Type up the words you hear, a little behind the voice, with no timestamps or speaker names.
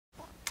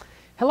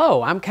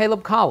Hello, I'm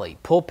Caleb Colley,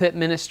 pulpit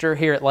minister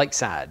here at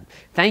Lakeside.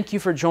 Thank you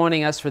for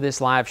joining us for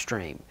this live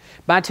stream.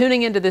 By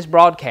tuning into this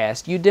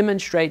broadcast, you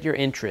demonstrate your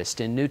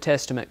interest in New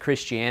Testament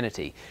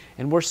Christianity,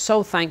 and we're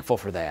so thankful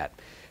for that.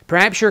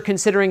 Perhaps you're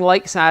considering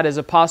Lakeside as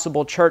a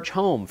possible church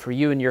home for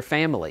you and your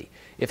family.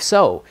 If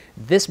so,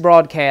 this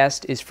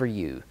broadcast is for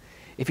you.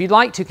 If you'd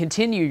like to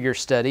continue your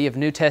study of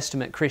New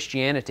Testament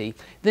Christianity,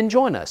 then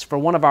join us for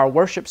one of our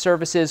worship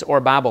services or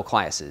Bible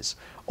classes,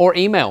 or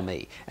email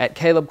me at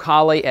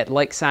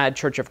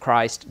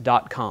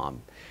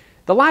calebcolley@lakesidechurchofchrist.com.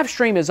 The live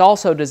stream is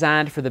also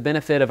designed for the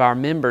benefit of our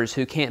members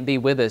who can't be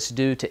with us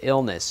due to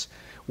illness.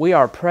 We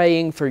are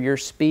praying for your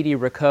speedy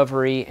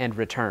recovery and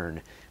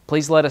return.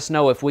 Please let us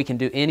know if we can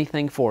do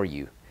anything for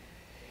you.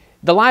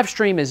 The live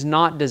stream is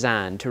not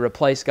designed to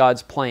replace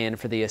God's plan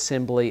for the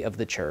assembly of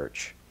the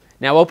church.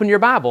 Now open your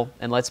Bible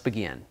and let's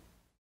begin.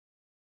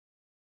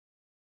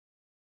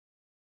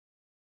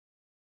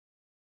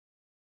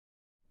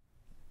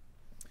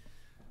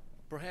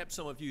 Perhaps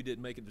some of you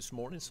didn't make it this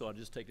morning, so I'll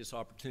just take this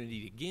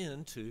opportunity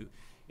again to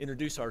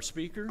introduce our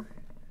speaker.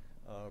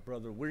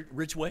 Brother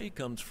Ridgway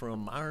comes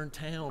from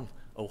Irontown,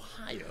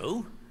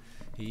 Ohio.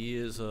 He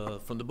is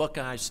from the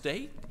Buckeye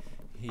State.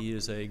 He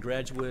is a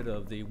graduate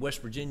of the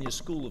West Virginia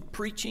School of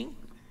Preaching.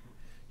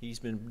 He's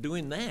been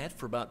doing that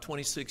for about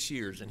 26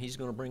 years, and he's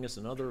going to bring us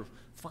another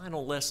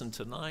final lesson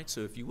tonight.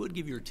 So if you would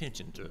give your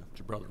attention to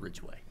Brother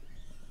Ridgway.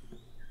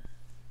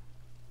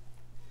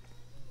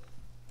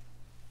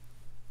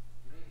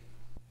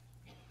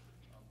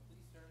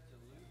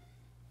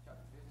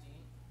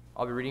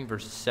 I'll be reading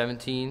verses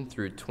 17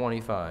 through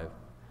 25.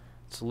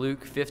 It's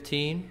Luke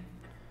 15,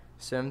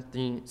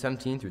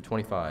 17 through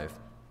 25.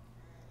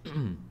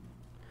 But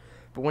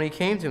when he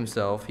came to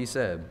himself, he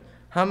said,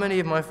 "How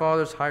many of my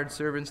father's hired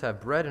servants have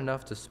bread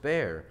enough to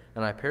spare,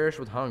 and I perish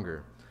with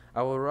hunger?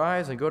 I will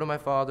arise and go to my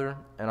father,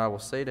 and I will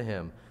say to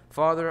him,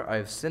 Father, I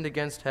have sinned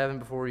against heaven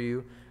before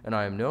you, and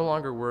I am no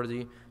longer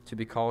worthy to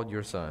be called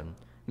your son.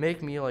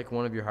 Make me like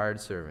one of your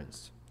hired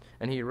servants."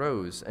 And he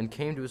arose and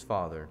came to his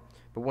father.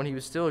 But when he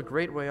was still a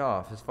great way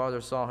off, his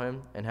father saw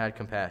him and had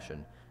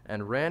compassion,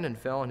 and ran and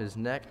fell on his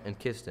neck and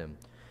kissed him.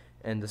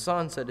 And the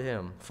son said to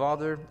him,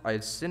 Father, I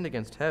have sinned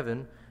against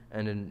heaven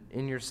and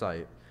in your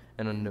sight,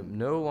 and am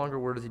no longer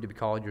worthy to be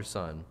called your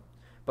son.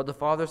 But the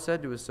father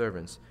said to his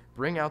servants,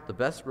 Bring out the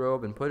best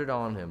robe and put it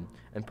on him,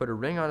 and put a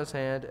ring on his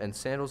hand and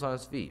sandals on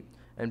his feet,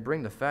 and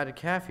bring the fatted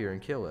calf here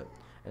and kill it,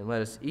 and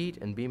let us eat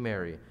and be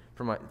merry.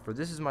 For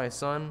this is my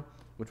son,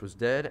 which was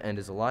dead and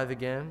is alive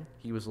again.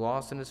 He was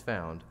lost and is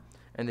found.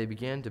 And they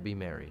began to be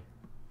merry.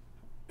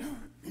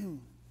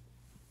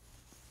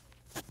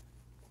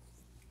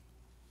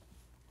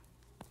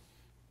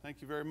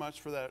 Thank you very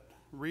much for that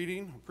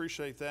reading.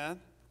 Appreciate that.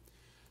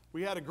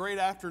 We had a great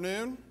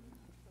afternoon.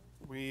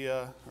 We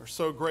are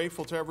so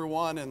grateful to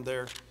everyone and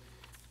their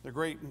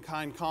great and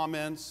kind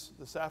comments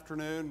this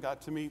afternoon. Got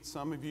to meet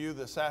some of you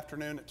this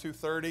afternoon at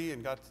 2:30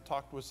 and got to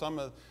talk with some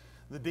of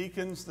the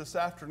deacons this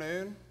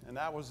afternoon, and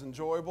that was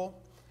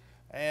enjoyable.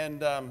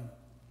 And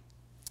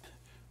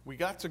we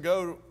got to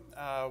go,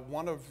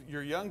 one of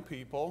your young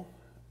people,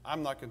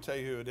 I'm not going to tell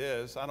you who it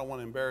is. I don't want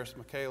to embarrass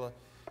Michaela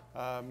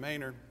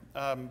Maynard,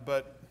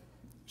 but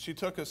she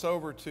took us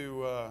over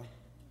to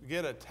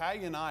get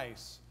Italian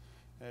ice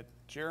at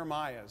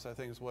Jeremiah's, I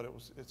think is what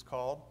it's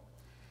called.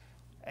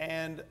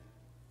 And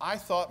I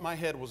thought my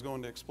head was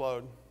going to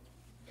explode.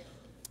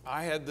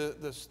 I had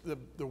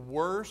the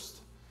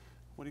worst,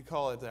 what do you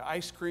call it, the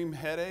ice cream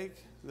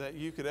headache that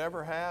you could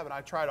ever have. And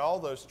I tried all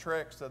those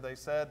tricks that they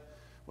said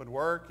would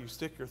work. You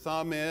stick your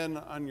thumb in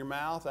on your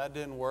mouth, that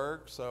didn't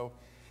work. So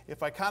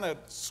if I kind of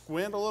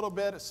squint a little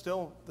bit, it's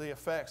still the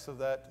effects of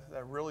that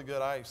really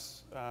good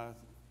ice,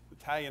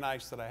 Italian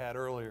ice that I had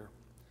earlier.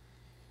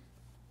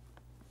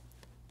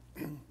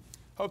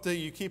 Hope that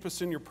you keep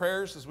us in your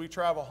prayers as we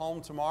travel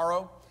home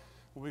tomorrow.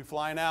 We'll be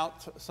flying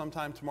out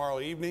sometime tomorrow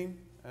evening.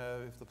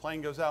 If the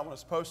plane goes out when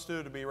it's supposed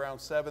to, it'll be around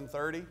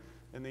 7:30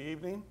 in the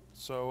evening.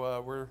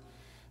 So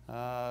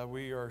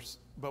we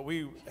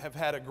have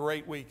had a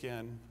great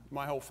weekend.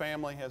 My whole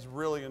family has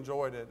really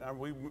enjoyed it.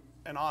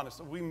 And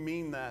honestly, we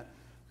mean that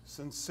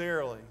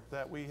sincerely,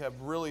 that we have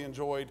really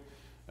enjoyed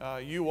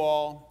you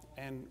all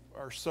and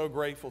are so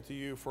grateful to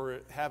you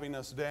for having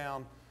us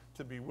down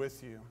to be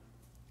with you.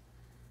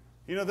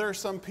 You know, there are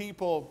some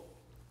people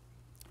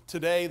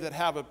today that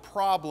have a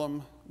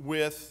problem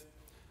with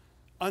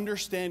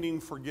understanding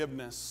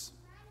forgiveness.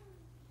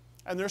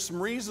 And there's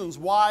some reasons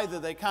why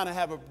that they kind of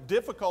have a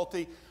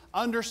difficulty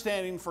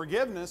understanding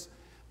forgiveness.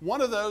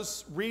 One of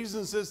those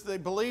reasons is they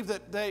believe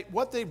that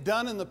what they've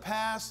done in the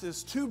past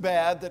is too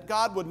bad, that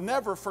God would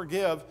never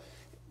forgive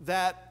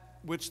that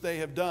which they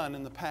have done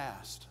in the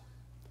past.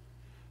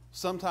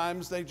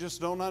 Sometimes they just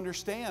don't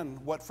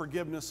understand what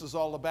forgiveness is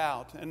all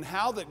about and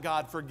how that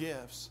God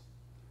forgives.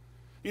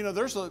 You know,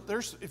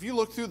 if you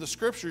look through the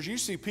scriptures, you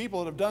see people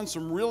that have done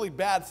some really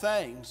bad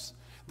things,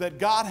 that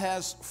God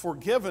has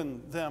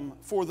forgiven them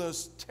for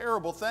those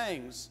terrible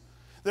things.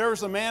 There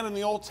was a man in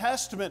the Old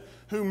Testament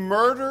who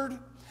murdered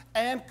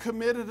and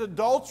committed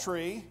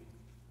adultery,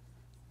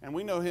 and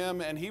we know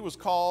him, and he was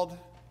called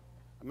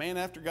a man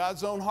after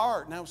God's own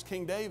heart, and that was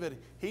King David.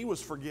 He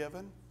was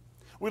forgiven.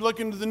 We look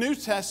into the New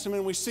Testament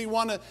and we see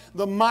one of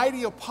the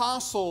mighty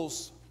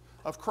apostles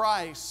of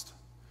Christ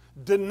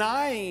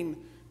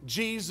denying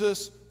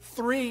Jesus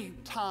 3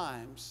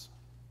 times,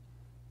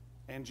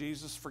 and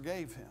Jesus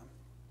forgave him.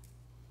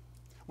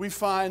 We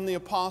find the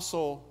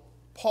apostle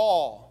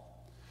Paul,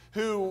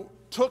 who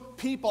took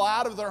people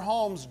out of their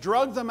homes,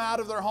 drugged them out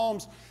of their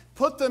homes,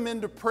 put them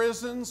into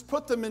prisons,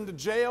 put them into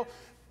jail,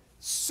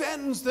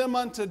 sentenced them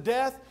unto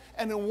death,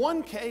 and in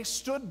one case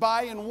stood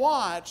by and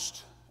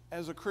watched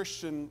as a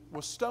Christian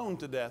was stoned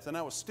to death, and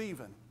that was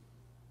Stephen.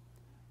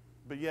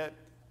 But yet,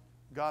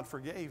 God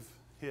forgave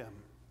him.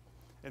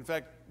 In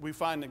fact, we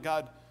find that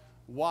God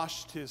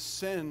washed his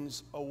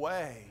sins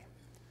away.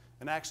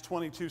 In Acts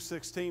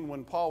 22:16,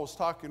 when Paul was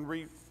talking,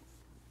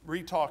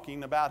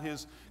 re-talking about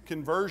his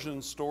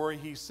conversion story,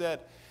 he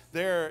said,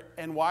 "There,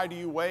 and why do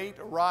you wait?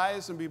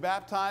 Arise and be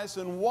baptized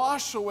and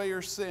wash away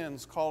your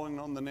sins, calling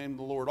on the name of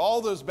the Lord."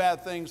 All those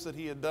bad things that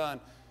he had done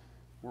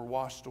were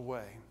washed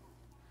away.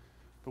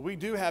 But we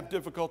do have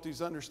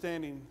difficulties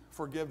understanding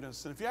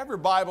forgiveness. And if you have your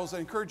Bibles, I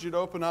encourage you to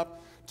open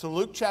up to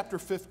Luke chapter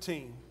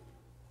 15.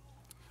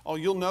 Oh,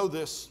 you'll know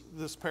this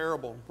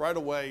parable right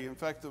away. In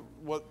fact,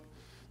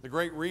 the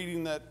great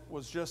reading that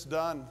was just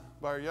done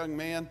by our young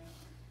man,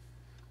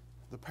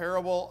 the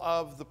parable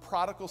of the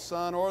prodigal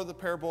son, or the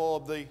parable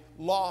of the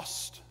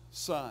lost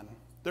son.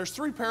 There's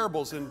 3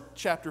 parables in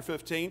chapter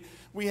 15.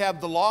 We have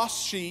the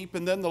lost sheep,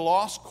 and then the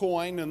lost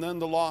coin, and then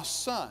the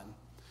lost son.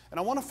 And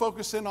I want to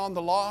focus in on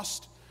the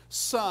lost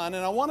son,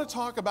 and I want to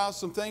talk about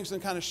some things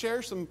and kind of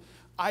share some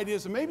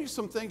ideas, and maybe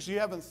some things you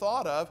haven't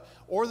thought of,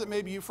 or that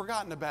maybe you've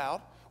forgotten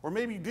about, or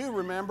maybe you do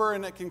remember,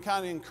 and it can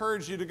kind of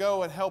encourage you to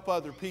go and help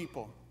other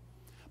people.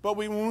 But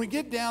when we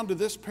get down to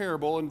this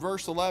parable, in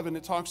verse 11,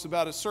 it talks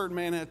about a certain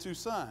man had 2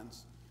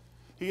 sons.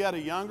 He had a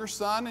younger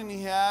son and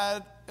he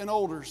had an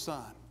older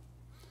son.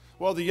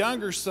 Well, the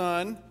younger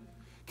son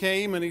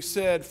came and he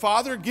said,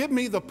 "Father, give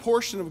me the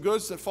portion of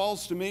goods that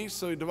falls to me."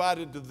 So he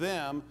divided to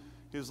them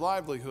his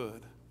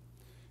livelihood.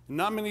 And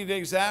not many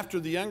days after,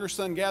 the younger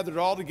son gathered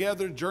all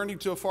together,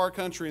 journeyed to a far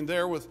country, and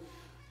there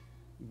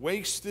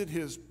wasted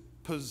his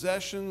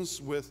possessions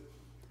with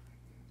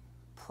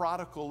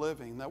prodigal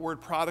living. That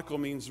word prodigal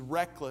means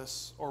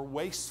reckless or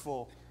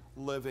wasteful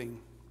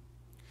living.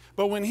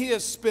 But when he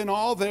had spent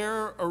all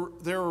there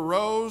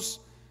arose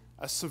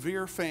a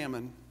severe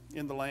famine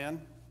in the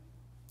land,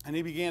 and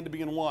he began to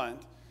be in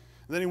want.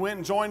 And then he went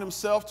and joined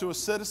himself to a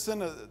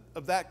citizen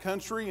of that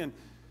country, and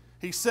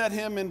he sent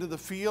him into the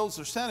fields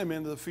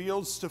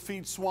to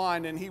feed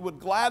swine, and he would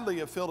gladly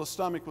have filled his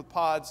stomach with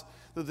pods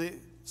that the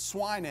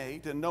swine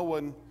ate, and no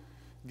one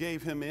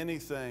gave him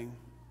anything.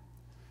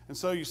 And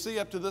so you see,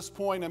 up to this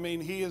point,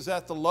 he is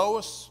at the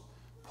lowest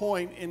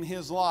point in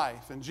his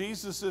life. And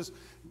Jesus is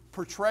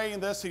portraying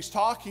this. He's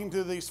talking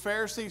to these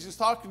Pharisees. He's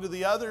talking to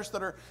the others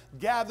that are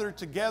gathered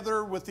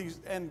together with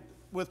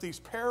these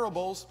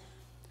parables.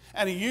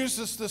 And he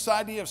uses this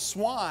idea of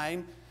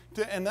swine,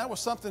 and that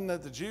was something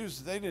that the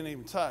Jews, they didn't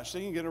even touch.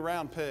 They didn't get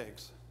around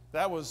pigs.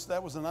 That was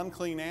an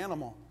unclean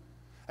animal.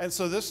 And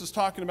so this is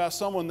talking about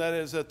someone that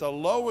is at the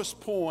lowest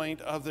point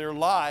of their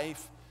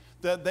life,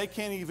 that they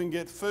can't even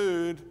get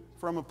food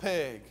from a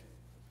pig.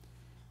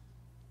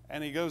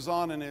 And he goes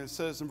on and it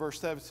says in verse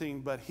 17,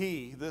 "But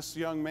he," this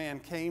young man,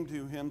 "came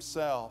to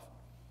himself."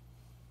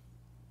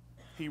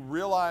 He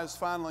realized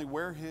finally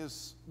where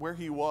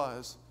he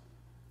was,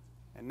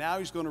 and now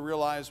he's going to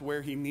realize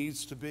where he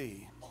needs to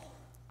be.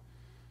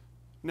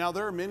 Now,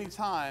 there are many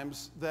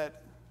times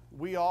that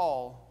we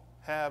all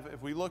have,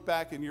 if we look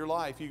back in your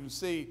life, you can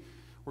see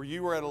where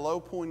you were at a low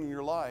point in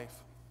your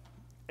life,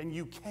 and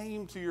you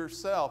came to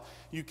yourself,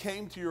 you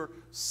came to your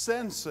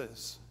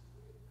senses,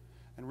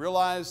 and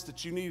realized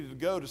that you needed to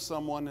go to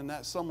someone, and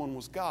that someone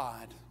was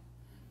God.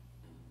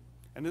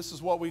 And this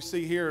is what we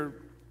see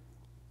here.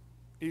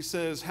 He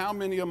says, "How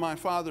many of my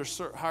father's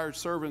hired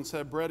servants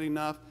have bread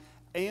enough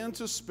and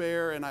to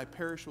spare, and I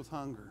perish with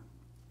hunger?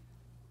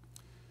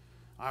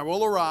 I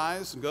will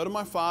arise and go to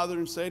my father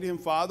and say to him,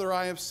 Father,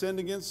 I have sinned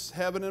against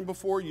heaven and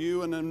before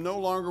you, and am no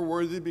longer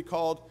worthy to be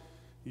called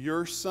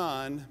your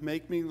son.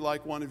 Make me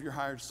like one of your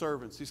hired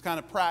servants." He's kind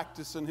of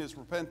practicing his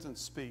repentance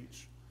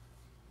speech.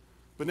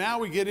 But now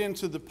we get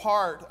into the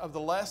part of the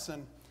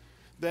lesson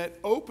that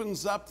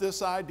opens up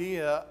this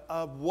idea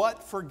of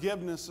what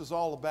forgiveness is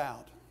all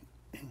about.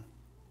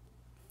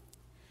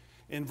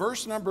 In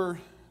verse number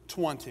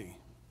 20,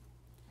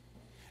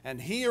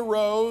 "And he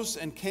arose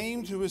and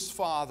came to his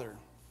father.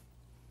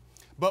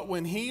 But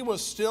when he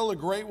was still a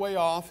great way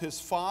off, his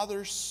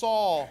father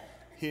saw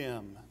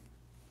him."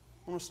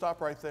 I'm going to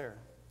stop right there.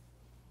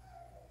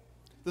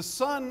 The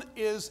son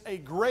is a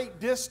great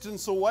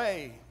distance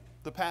away,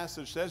 the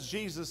passage says.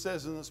 Jesus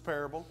says in this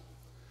parable.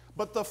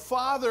 But the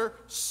father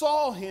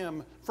saw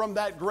him from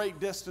that great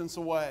distance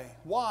away.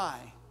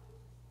 Why?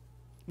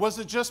 Was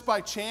it just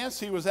by chance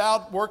he was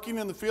out working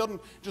in the field and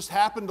just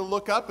happened to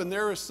look up and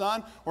there his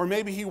son? Or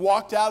maybe he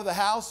walked out of the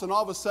house and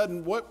all of a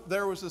sudden, whoop,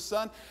 there was his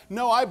son?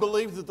 No, I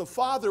believe that the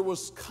father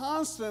was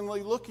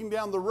constantly looking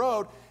down the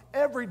road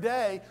every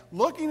day,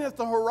 looking at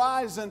the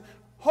horizon,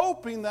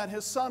 hoping that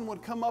his son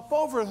would come up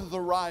over the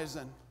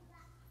horizon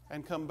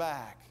and come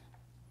back.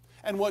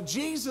 And what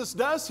Jesus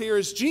does here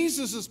is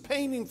Jesus is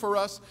painting for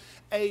us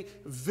a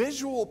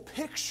visual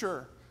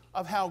picture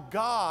of how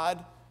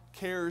God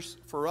cares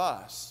for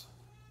us.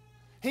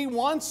 He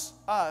wants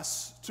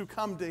us to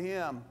come to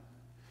Him.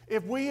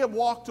 If we have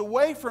walked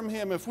away from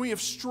Him, if we have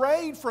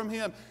strayed from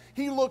Him,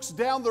 He looks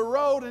down the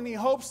road and He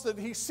hopes that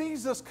He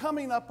sees us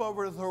coming up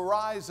over the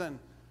horizon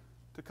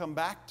to come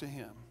back to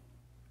Him.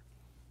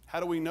 How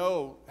do we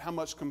know how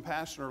much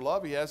compassion or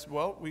love He has?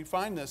 Well, we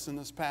find this in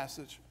this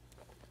passage.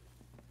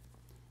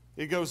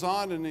 It goes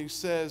on and He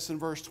says in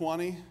verse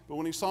 20, but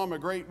when He saw him a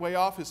great way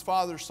off, His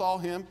father saw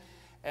him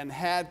and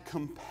had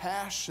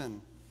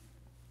compassion.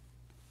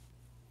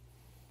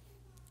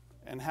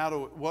 And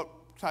what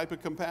type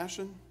of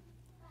compassion?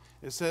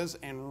 It says,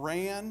 and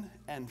ran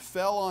and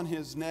fell on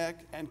his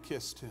neck and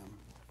kissed him.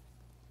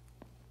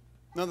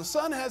 Now the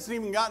son hasn't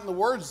even gotten the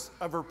words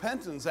of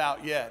repentance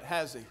out yet,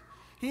 has he?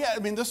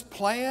 This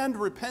planned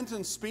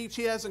repentance speech,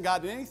 he hasn't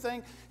gotten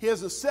anything. He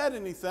hasn't said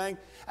anything.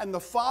 And the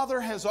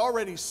father has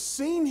already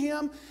seen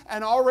him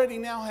and already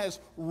now has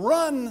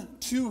run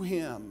to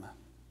him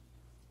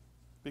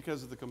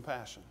because of the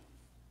compassion.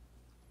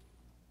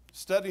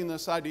 Studying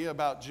this idea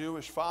about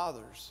Jewish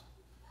fathers.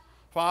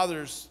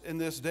 Fathers in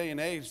this day and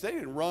age, they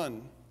didn't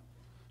run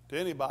to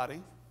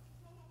anybody.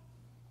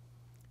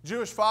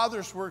 Jewish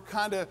fathers were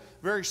kind of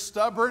very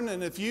stubborn,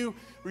 and if you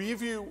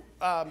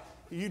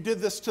did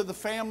this to the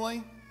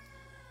family,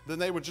 then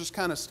they would just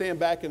kind of stand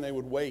back and they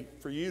would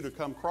wait for you to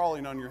come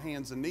crawling on your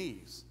hands and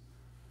knees.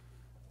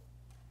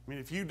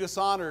 If you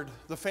dishonored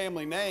the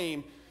family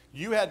name,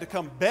 you had to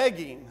come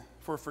begging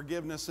for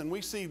forgiveness, and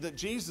we see that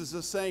Jesus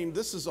is saying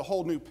this is a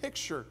whole new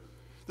picture.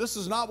 This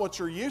is not what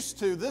you're used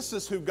to. This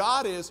is who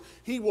God is.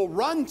 He will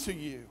run to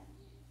you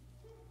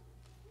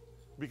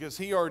because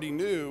He already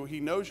knew. He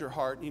knows your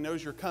heart. He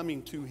knows you're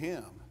coming to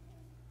Him.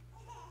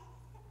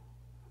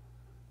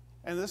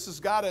 And this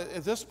has got to,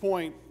 at this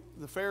point,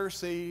 the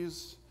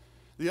Pharisees,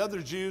 the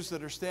other Jews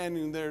that are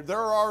standing there,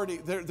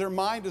 their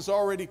mind is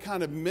already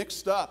kind of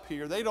mixed up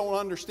here. They don't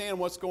understand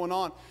what's going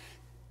on.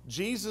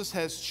 Jesus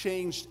has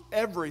changed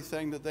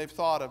everything that they've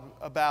thought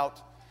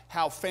about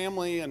how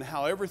family and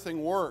how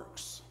everything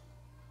works,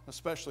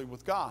 especially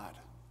with God.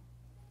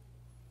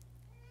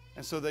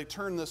 And so they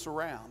turn this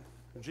around.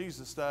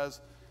 Jesus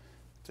does,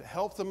 to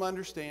help them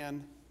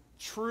understand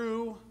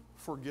true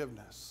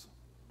forgiveness.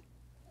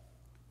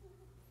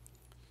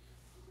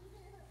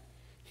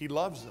 He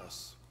loves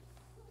us.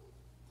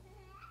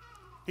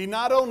 He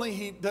not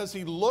only does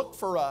He look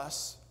for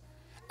us,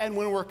 and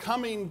when we're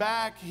coming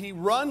back, He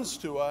runs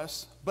to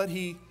us, but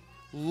He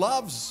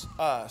loves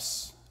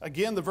us.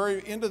 Again, the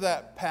very end of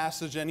that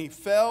passage, and He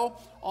fell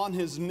on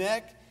His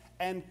neck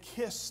and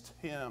kissed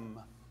him.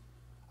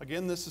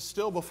 Again, this is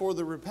still before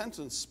the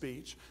repentance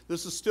speech.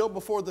 This is still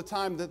before the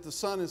time that the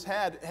son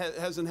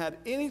hasn't had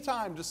any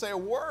time to say a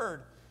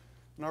word.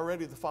 And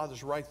already the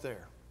Father's right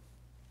there.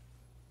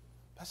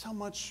 That's how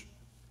much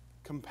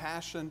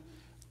compassion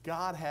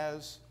God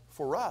has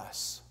for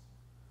us.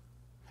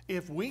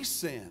 If we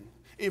sin,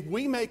 if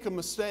we make a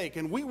mistake,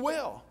 and we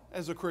will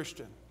as a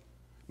Christian,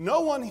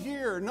 no one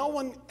here, no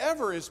one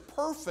ever is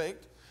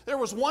perfect. There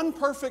was one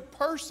perfect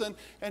person,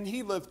 and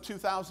He lived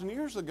 2,000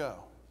 years ago.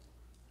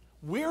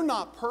 We're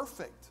not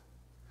perfect.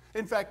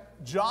 In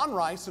fact, John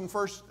writes in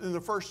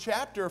the first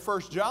chapter of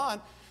 1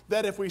 John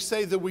that if we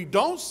say that we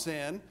don't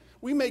sin,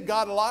 we make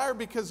God a liar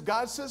because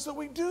God says that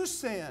we do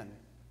sin.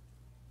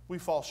 We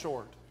fall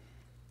short.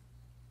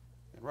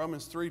 In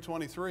Romans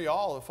 3:23,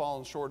 all have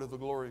fallen short of the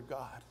glory of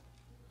God.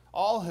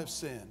 All have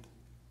sinned.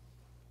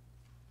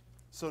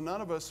 So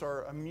none of us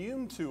are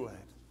immune to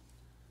it.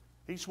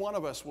 Each one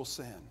of us will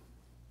sin.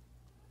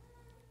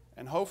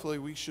 And hopefully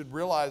we should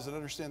realize and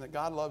understand that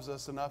God loves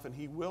us enough and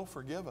He will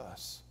forgive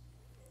us.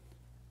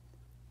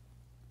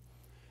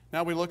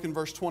 Now we look in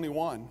verse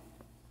 21.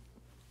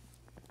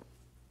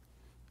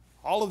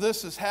 All of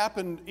this has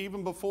happened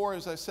even before,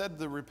 as I said,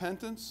 the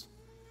repentance.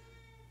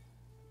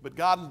 But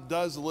God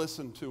does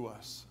listen to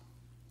us.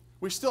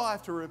 We still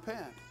have to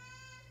repent.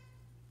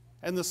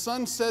 And the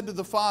son said to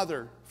the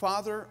father,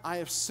 Father, I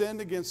have sinned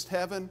against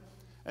heaven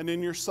and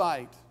in your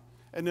sight,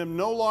 and am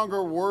no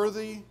longer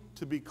worthy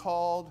to be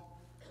called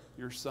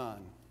your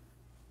son.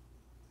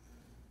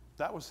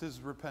 That was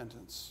his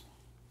repentance.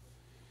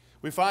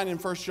 We find in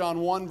 1 John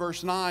 1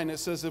 verse 9, it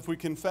says, if we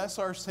confess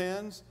our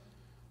sins,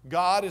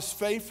 God is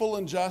faithful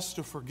and just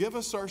to forgive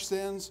us our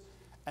sins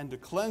and to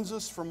cleanse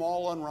us from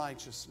all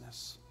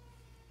unrighteousness.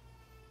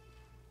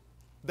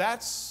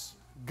 That's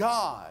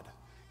God.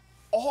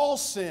 All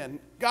sin.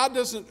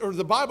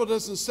 The Bible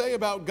doesn't say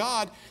about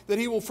God that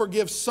He will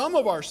forgive some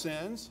of our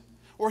sins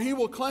or He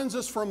will cleanse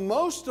us from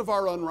most of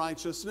our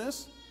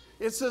unrighteousness.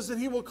 It says that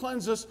He will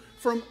cleanse us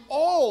from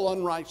all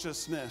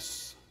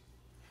unrighteousness.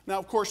 Now,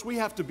 of course, we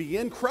have to be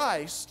in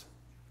Christ.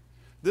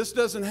 This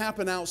doesn't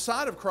happen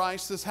outside of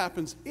Christ. This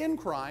happens in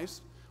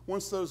Christ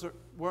once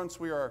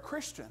we are a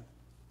Christian.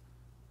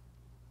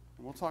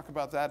 And we'll talk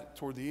about that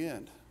toward the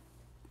end.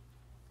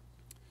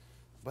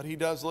 But He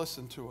does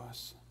listen to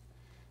us.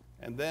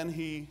 And then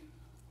He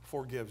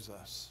forgives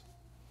us.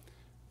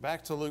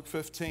 Back to Luke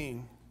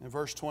 15 in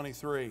verse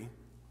 23.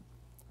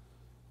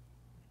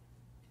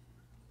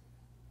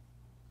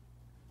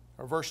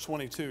 Or verse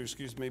 22,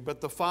 excuse me.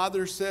 But the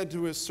father said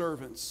to his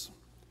servants,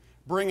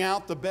 bring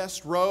out the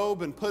best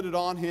robe and put it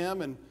on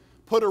him, and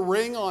put a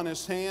ring on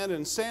his hand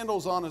and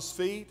sandals on his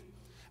feet,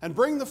 and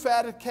bring the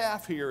fatted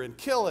calf here and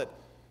kill it,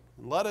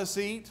 and let us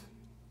eat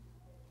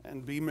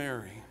and be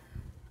merry.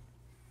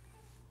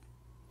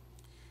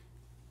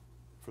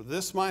 For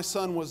this my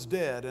son was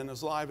dead and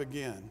is alive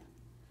again.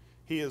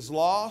 He is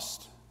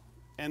lost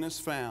and is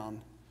found.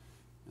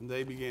 And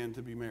they began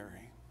to be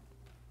merry.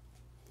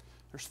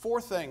 There's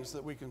 4 things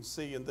that we can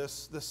see in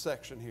this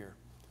section here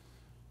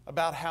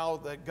about how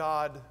that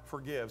God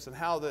forgives and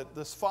how that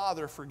this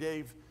father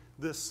forgave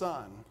this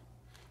son.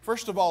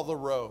 First of all, the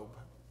robe.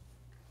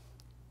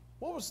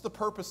 What was the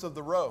purpose of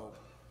the robe?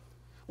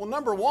 Well,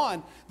 number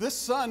one, this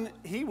son,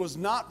 he was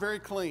not very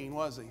clean,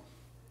 was he?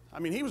 I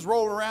mean, he was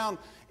rolling around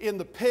in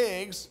the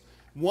pigs,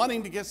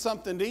 wanting to get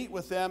something to eat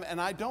with them, and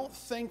I don't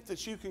think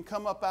that you can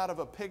come up out of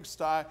a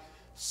pigsty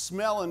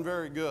smelling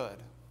very good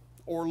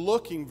or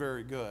looking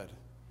very good.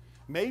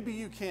 Maybe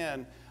you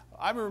can.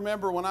 I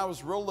remember when I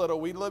was real little,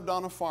 we lived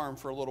on a farm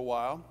for a little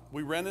while.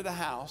 We rented a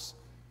house,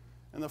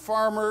 and the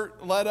farmer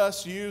let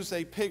us use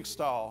a pig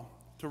stall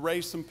to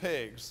raise some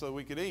pigs so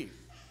we could eat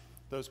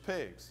those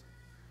pigs.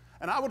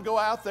 And I would go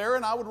out there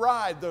and I would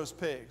ride those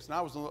pigs. And I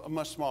was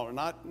much smaller,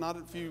 not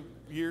a few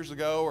years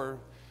ago,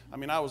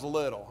 I was a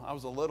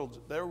little.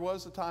 There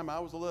was a time I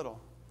was a little.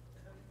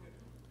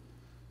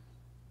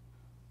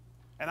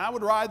 And I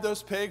would ride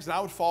those pigs and I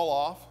would fall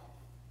off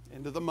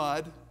into the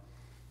mud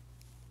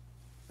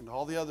and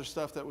all the other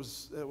stuff that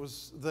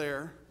was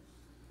there.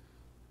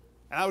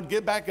 And I would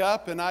get back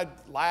up and I'd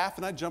laugh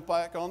and I'd jump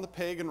back on the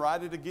pig and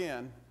ride it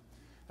again.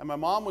 And my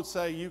mom would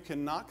say, you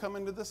cannot come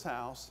into this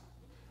house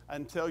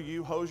until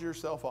you hose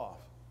yourself off.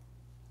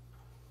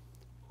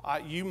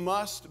 You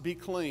must be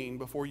clean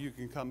before you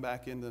can come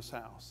back in this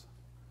house.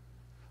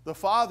 The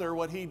father,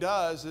 what he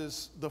does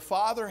is, the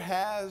father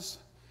has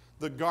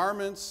the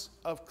garments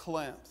of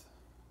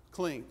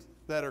clean,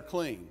 that are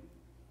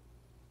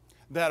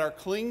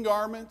clean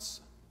garments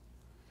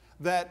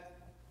that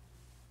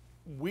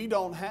we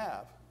don't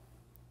have.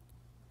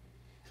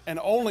 And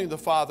only the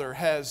father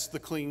has the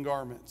clean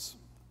garments.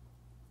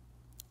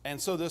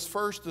 And so this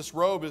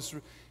robe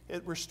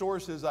it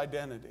restores his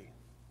identity,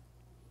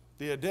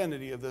 the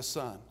identity of this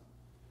son.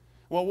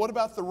 Well, what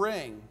about the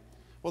ring?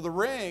 Well, the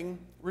ring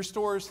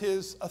restores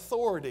his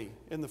authority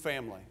in the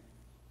family.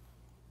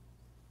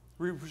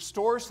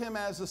 Restores him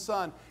as a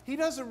son. He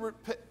doesn't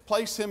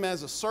place him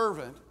as a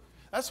servant.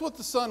 That's what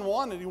the son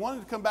wanted. He wanted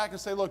to come back and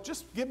say, look,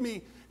 just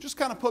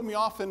kind of put me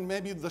off in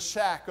maybe the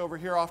shack over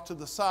here off to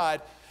the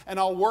side, and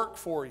I'll work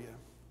for you.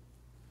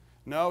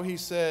 No, he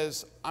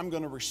says, I'm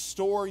going to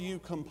restore you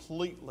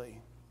completely.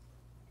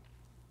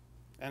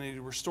 And he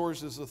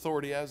restores his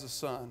authority as a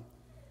son.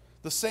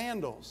 The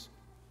sandals.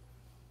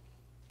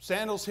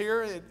 Sandals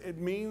here, it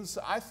means,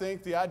 I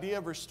think, the idea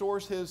of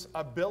restores his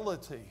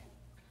ability.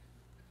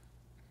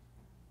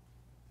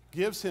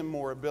 Gives him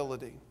more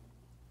ability.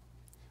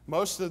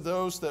 Most of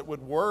those that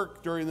would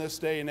work during this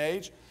day and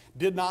age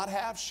did not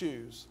have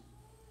shoes.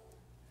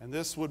 And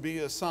this would be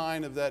a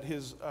sign of that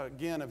his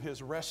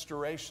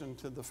restoration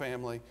to the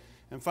family.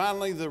 And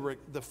finally,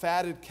 the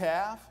fatted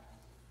calf.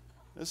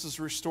 This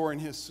is restoring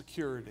his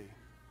security.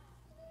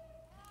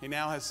 He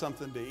now has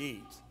something to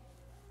eat.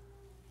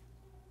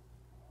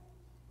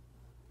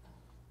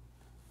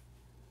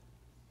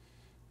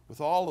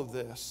 With all of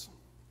this,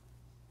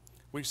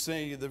 we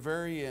say at the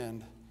very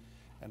end,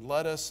 and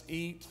let us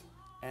eat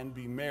and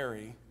be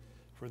merry,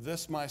 for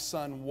this my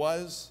son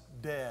was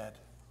dead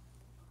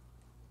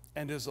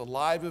and is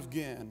alive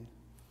again.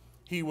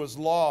 He was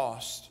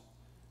lost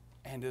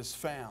and is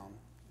found.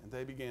 And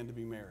they began to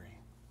be merry.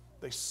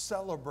 They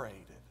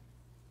celebrated.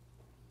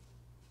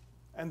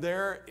 And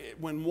there,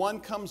 when one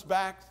comes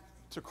back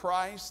to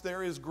Christ,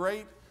 there is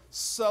great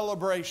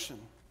celebration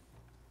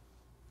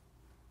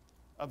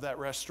of that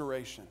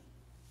restoration.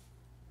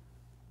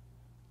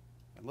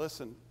 And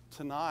listen,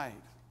 tonight,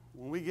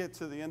 when we get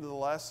to the end of the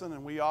lesson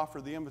and we offer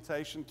the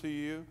invitation to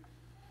you,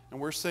 and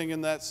we're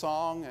singing that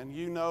song, and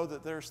you know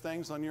that there's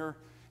things in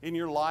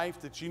your life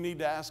that you need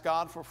to ask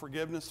God for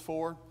forgiveness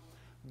for,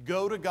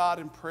 go to God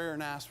in prayer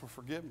and ask for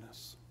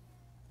forgiveness.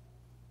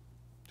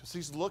 Because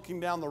He's looking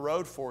down the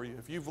road for you.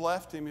 If you've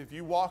left Him, if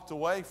you walked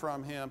away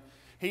from Him,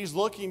 He's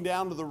looking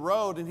down to the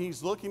road and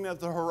He's looking at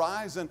the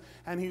horizon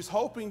and He's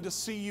hoping to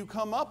see you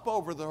come up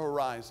over the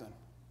horizon.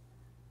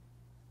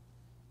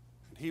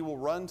 And He will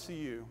run to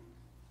you.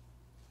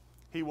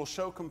 He will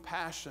show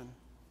compassion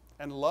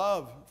and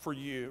love for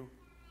you,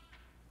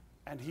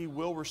 and He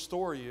will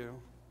restore you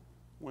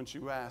once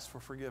you ask for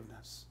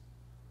forgiveness.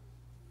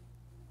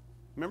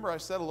 Remember I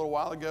said a little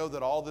while ago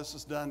that all this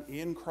is done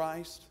in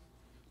Christ,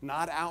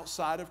 not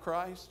outside of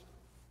Christ?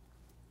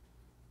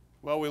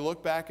 Well, we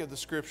look back at the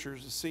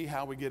Scriptures to see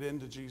how we get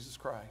into Jesus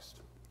Christ.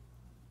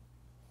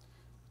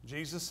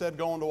 Jesus said,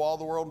 go into all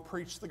the world and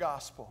preach the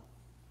gospel.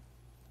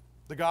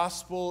 The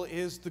gospel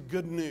is the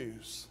good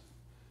news,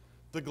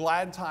 the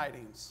glad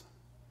tidings.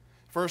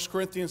 1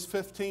 Corinthians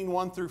 15,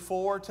 1 through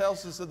 4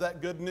 tells us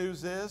that good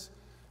news is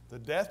the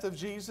death of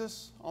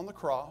Jesus on the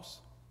cross,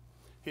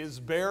 His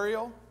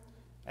burial,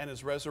 and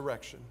His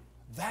resurrection.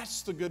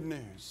 That's the good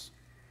news.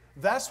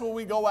 That's what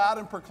we go out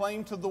and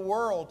proclaim to the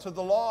world, to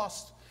the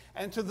lost,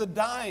 and to the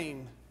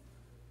dying.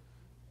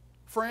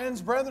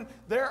 Friends, brethren,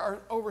 there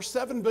are over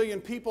 7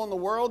 billion people in the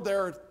world.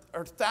 There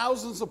are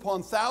thousands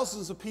upon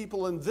thousands of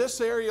people in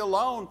this area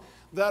alone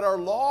that are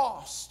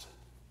lost.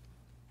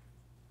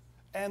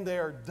 And they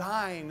are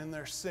dying in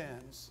their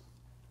sins.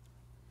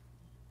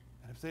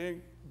 And if they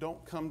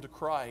don't come to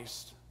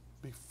Christ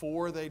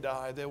before they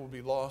die, they will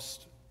be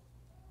lost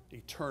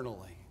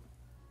eternally.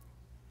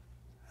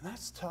 And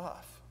that's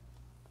tough.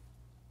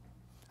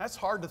 That's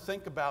hard to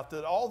think about,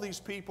 that all these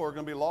people are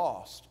going to be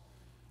lost.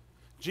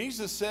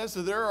 Jesus says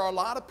that there are a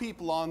lot of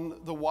people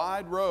on the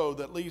wide road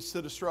that leads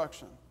to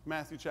destruction.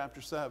 Matthew chapter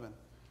 7,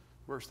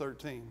 verse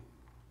 13.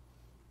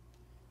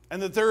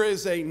 And that there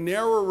is a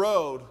narrow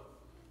road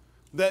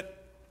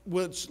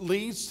which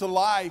leads to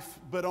life,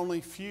 but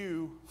only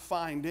few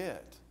find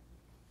it.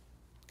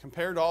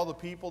 Compared to all the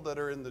people that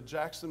are in the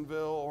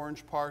Jacksonville,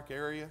 Orange Park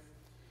area,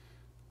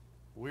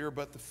 we are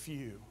but the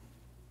few.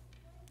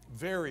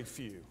 Very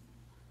few.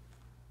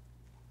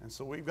 And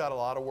so we've got a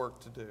lot of work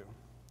to do.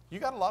 You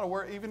got a lot of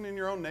work even in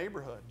your own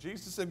neighborhood.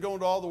 Jesus said, go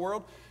into all the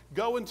world.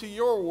 Go into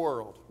your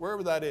world,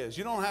 wherever that is.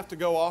 You don't have to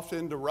go off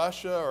into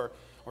Russia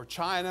or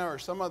China or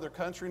some other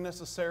country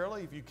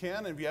necessarily. If you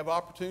can, and if you have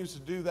opportunities to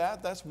do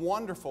that, that's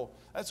wonderful.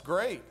 That's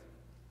great.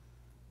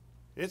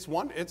 It's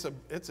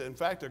in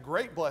fact a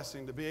great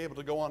blessing to be able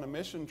to go on a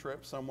mission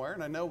trip somewhere.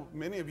 And I know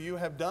many of you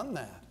have done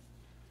that.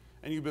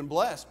 And you've been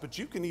blessed. But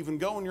you can even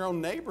go in your own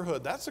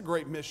neighborhood. That's a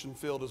great mission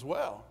field as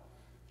well.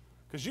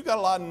 Because you've got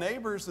a lot of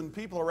neighbors and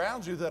people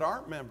around you that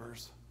aren't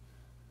members.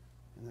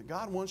 And that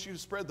God wants you to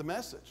spread the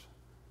message.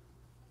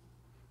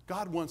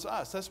 God wants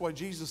us. That's why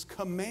Jesus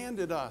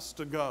commanded us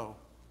to go.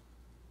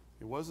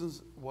 It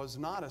was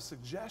not a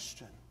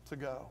suggestion to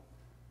go.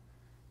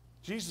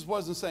 Jesus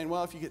wasn't saying,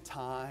 well, if you get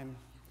time,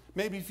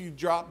 maybe if you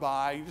drop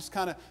by, you just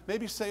kind of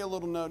maybe say a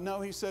little note. No,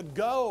 He said,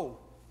 go.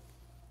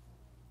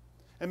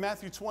 In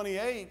Matthew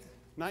 28,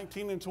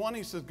 19 and 20,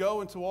 He says,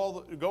 go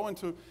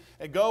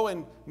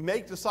and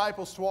make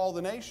disciples to all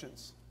the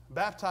nations,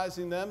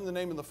 baptizing them in the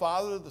name of the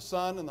Father, the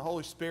Son, and the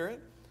Holy Spirit,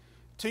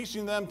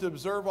 teaching them to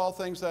observe all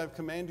things that I have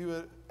commanded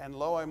you, and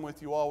lo, I am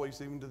with you always,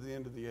 even to the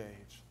end of the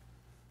age.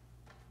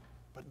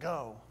 But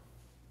go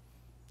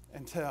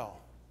and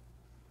tell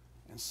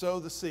and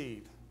sow the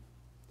seed.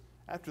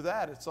 After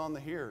that, it's on the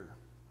hearer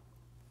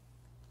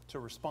to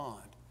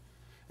respond.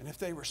 And if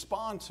they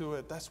respond to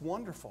it, that's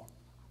wonderful.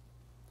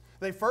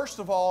 They, first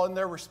of all, in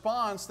their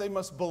response, they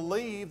must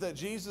believe that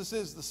Jesus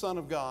is the Son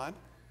of God.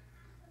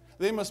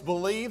 They must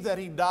believe that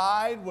He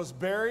died, was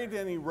buried,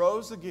 and He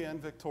rose again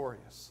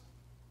victorious.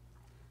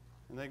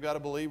 And they've got to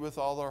believe with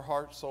all their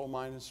heart, soul,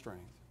 mind, and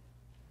strength.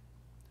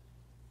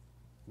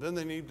 Then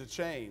they need to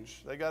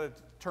change. They got to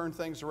turn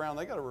things around.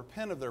 They got to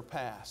repent of their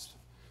past.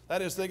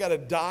 That is, they got to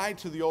die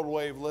to the old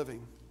way of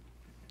living.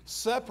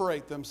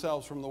 Separate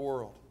themselves from the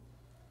world.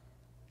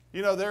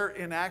 You know, there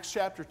in Acts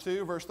chapter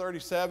 2, verse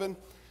 37,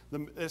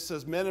 it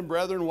says, men and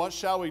brethren, what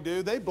shall we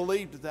do? They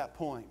believed at that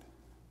point.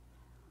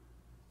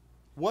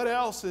 What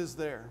else is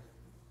there?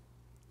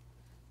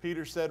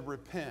 Peter said,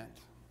 repent.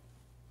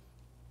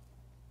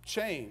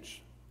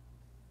 Change.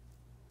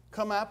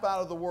 Come up out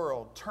of the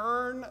world.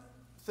 Turn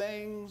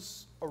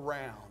things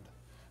around.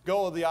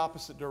 Go the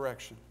opposite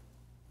direction.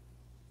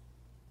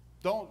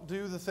 Don't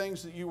do the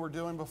things that you were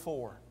doing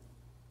before.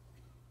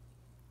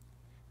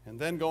 And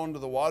then go into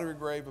the watery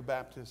grave of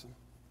baptism.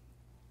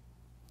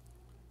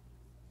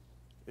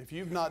 If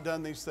you've not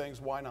done these things,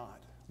 why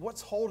not?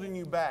 What's holding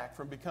you back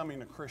from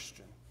becoming a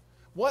Christian?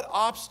 What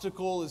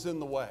obstacle is in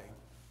the way?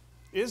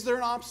 Is there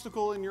an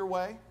obstacle in your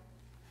way?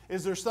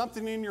 Is there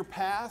something in your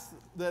path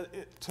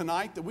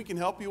tonight that we can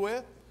help you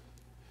with?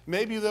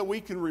 Maybe that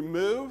we can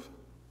remove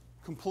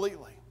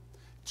completely.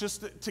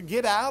 Just to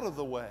get out of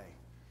the way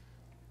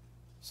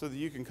so that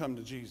you can come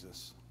to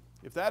Jesus.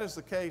 If that is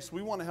the case,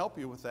 we want to help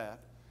you with that.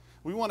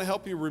 We want to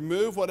help you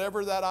remove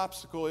whatever that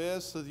obstacle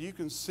is so that you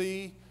can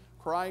see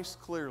Christ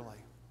clearly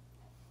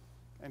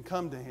and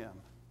come to Him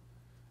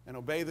and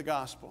obey the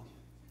gospel.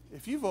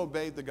 If you've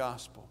obeyed the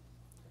gospel,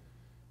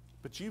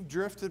 but you've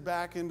drifted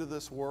back into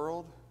this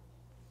world,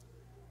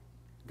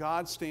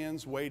 God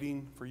stands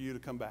waiting for you to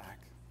come back.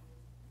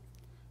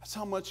 That's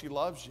how much He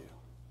loves you.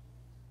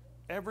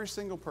 Every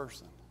single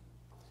person.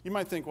 You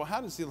might think, well,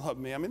 how does He love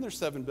me? I mean, there's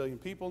 7 billion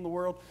people in the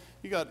world.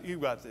 You've got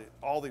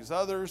all these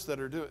others that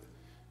are doing it.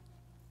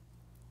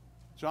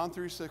 John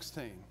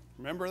 3:16.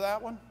 Remember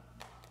that one?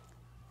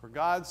 For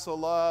God so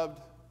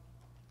loved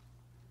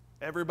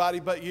everybody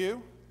but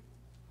you.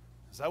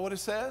 Is that what it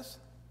says?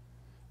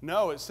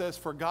 No, it says,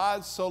 for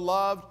God so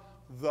loved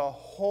the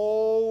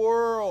whole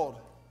world.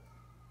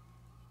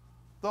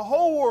 The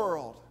whole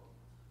world.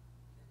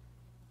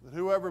 that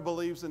whoever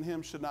believes in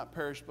him should not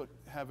perish but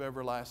have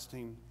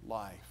everlasting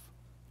life.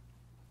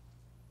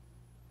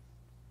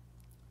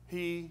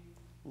 He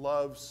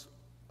loves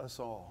us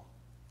all.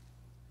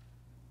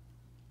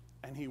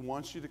 And he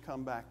wants you to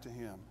come back to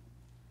him.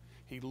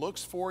 He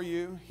looks for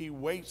you. He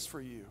waits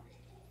for you.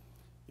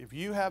 If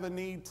you have a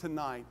need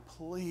tonight,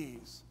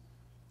 please,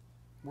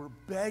 we're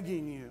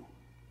begging you,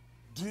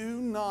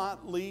 do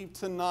not leave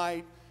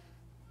tonight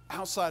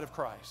outside of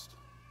Christ.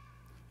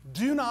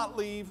 Do not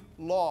leave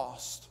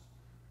lost.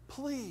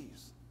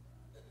 Please.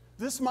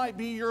 This might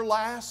be your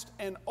last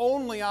and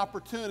only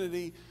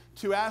opportunity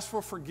to ask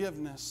for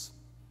forgiveness.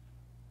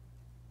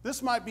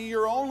 This might be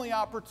your only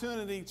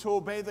opportunity to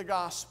obey the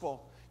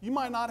gospel. You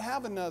might not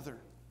have another.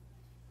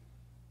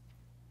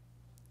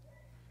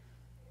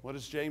 What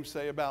does James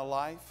say about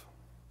life?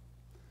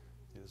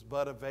 It is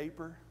but a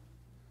vapor,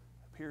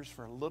 appears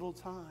for a little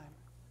time,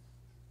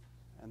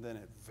 and then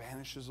it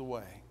vanishes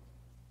away.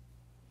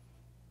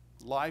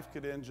 Life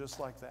could end just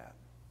like that.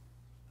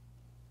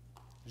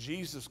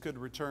 Jesus could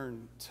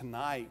return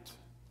tonight.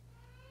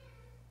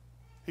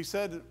 He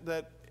said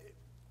that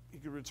he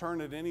could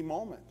return at any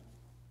moment.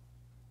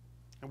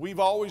 And we've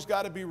always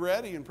got to be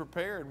ready and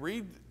prepared.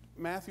 Read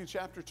Matthew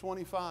chapter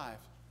 25.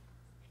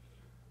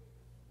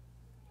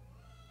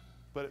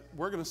 But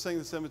we're going to sing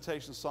this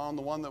invitation song,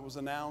 the one that was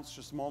announced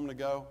just a moment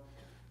ago,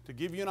 to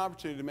give you an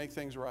opportunity to make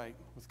things right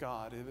with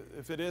God.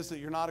 If it is that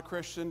you're not a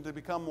Christian, to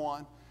become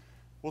one.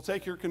 We'll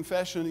take your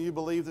confession and you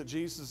believe that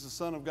Jesus is the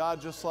Son of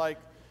God, just like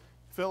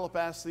Philip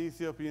asked the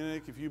Ethiopian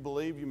eunuch, if you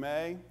believe, you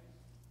may. And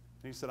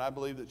he said, I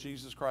believe that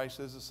Jesus Christ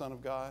is the Son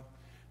of God.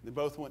 And they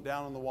both went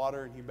down in the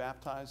water and he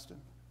baptized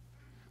him.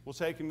 We'll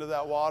take him to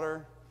that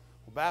water.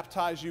 We'll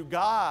baptize you.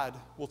 God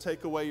will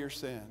take away your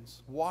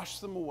sins. Wash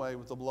them away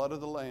with the blood of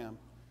the Lamb.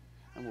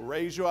 And we'll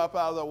raise you up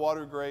out of that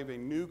water grave, a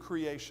new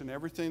creation.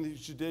 Everything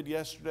that you did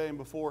yesterday and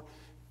before,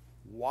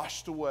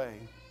 washed away.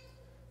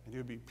 And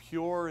you'll be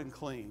pure and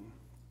clean.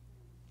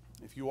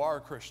 If you are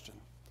a Christian,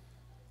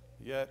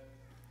 yet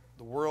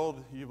the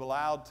world you've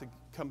allowed to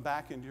come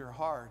back into your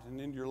heart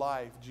and into your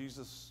life,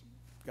 Jesus,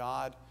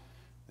 God,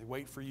 they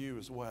wait for you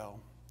as well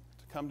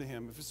to come to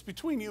him. If it's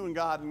between you and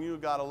God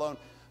alone,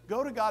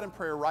 go to God in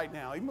prayer right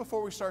now, even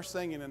before we start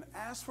singing, and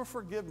ask for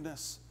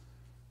forgiveness,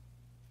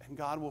 and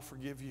God will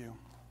forgive you.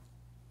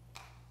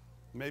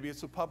 Maybe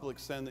it's a public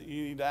sin that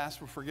you need to ask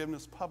for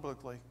forgiveness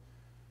publicly.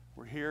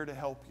 We're here to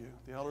help you.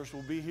 The elders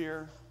will be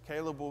here.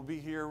 Caleb will be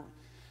here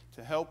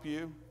to help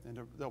you, and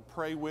they'll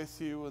pray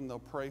with you, and they'll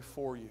pray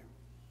for you.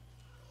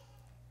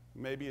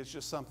 Maybe it's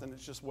just something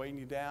that's just weighing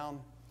you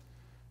down.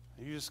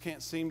 You just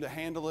can't seem to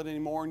handle it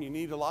anymore, and you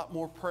need a lot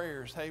more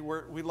prayers. Hey,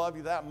 we love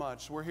you that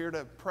much. We're here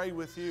to pray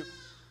with you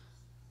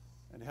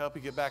and to help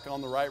you get back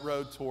on the right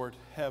road toward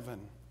heaven.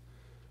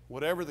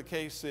 Whatever the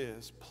case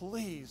is,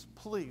 please,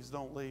 please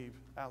don't leave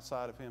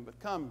outside of him, but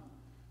come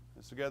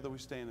as together we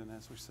stand and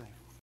as we sing.